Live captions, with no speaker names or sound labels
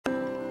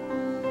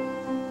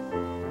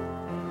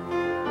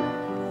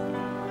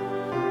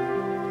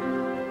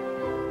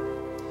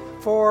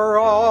For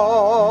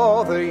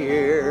all the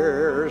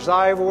years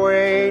I've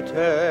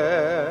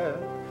waited,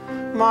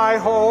 my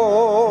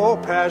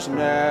hope has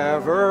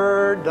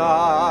never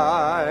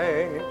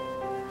died,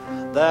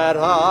 that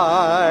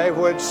I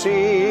would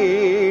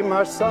see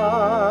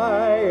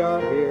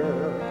Messiah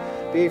here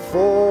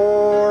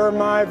before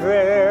my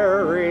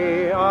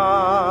very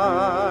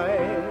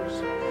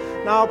eyes.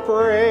 Now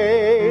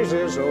praise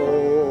is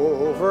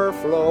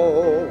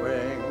overflowing,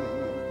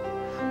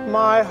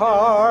 my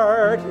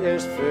heart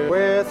is filled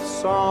with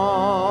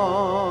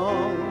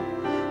song.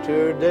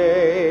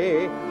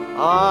 Today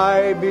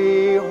I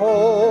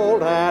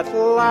behold at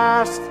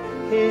last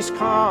He's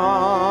come.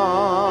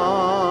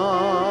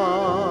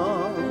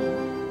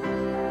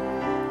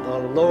 The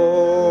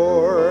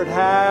Lord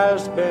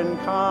has been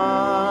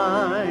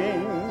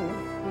kind.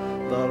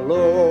 The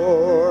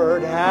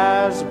Lord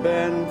has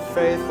been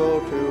faithful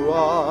to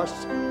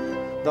us.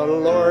 The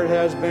Lord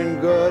has been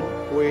good.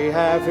 We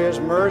have His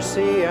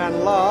mercy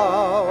and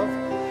love.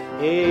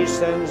 He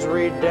sends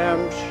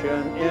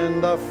redemption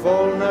in the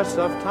fullness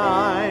of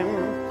time.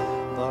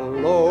 The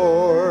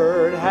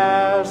Lord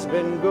has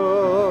been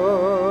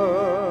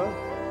good.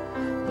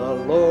 The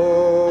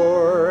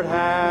Lord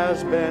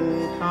has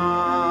been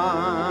kind.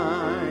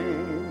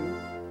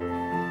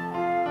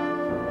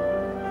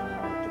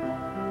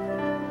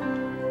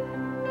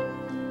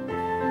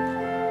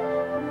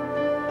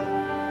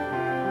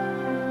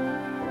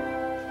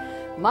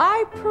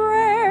 My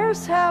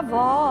prayers have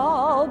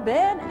all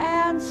been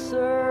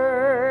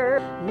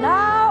answered.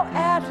 Now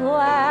at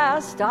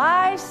last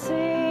I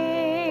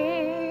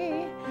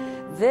see,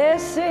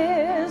 this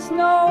is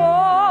no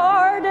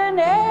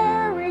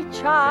ordinary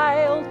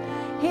child.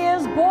 He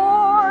is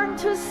born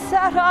to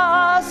set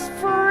us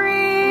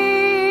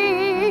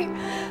free.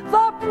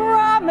 The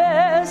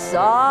promise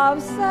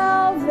of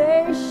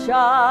salvation,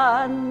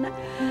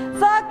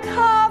 the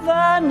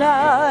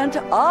covenant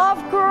of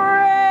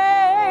grace.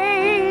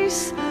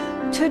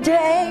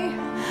 Today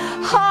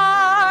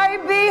I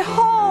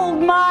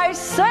behold my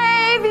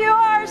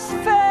Saviour's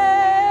face.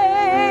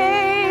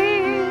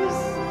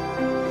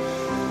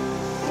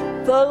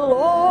 The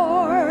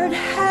Lord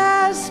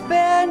has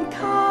been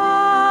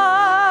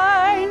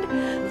kind.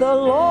 The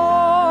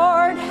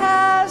Lord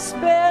has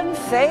been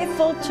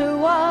faithful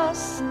to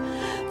us.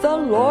 The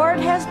Lord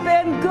has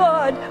been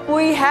good.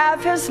 We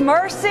have His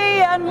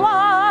mercy and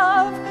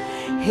love.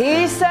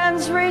 He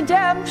sends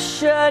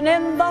redemption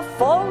in the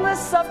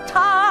fullness of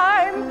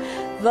time.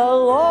 The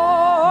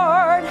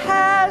Lord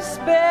has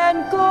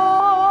been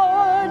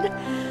good.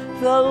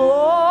 The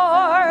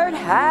Lord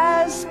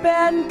has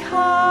been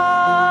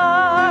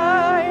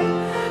kind.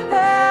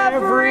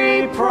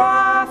 Every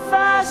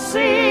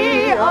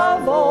prophecy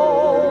of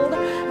old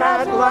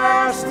at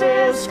last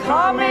is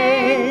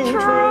coming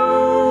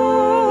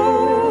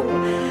true.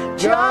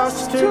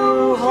 Just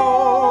to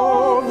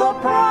hold the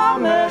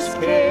promised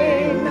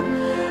King,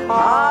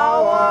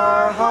 how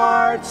our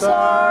hearts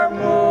are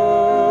moved.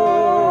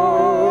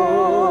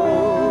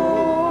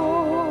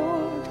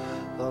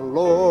 The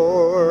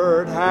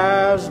Lord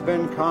has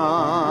been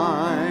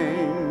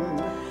kind.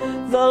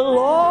 The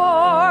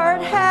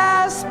Lord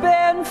has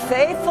been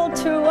faithful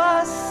to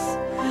us.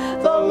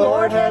 The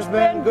Lord has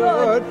been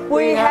good.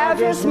 We have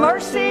His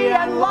mercy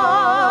and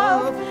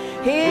love.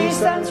 He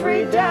sends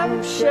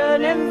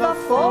redemption in the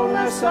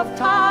fullness of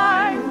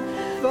time.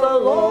 The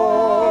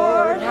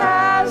Lord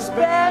has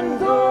been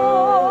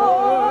good.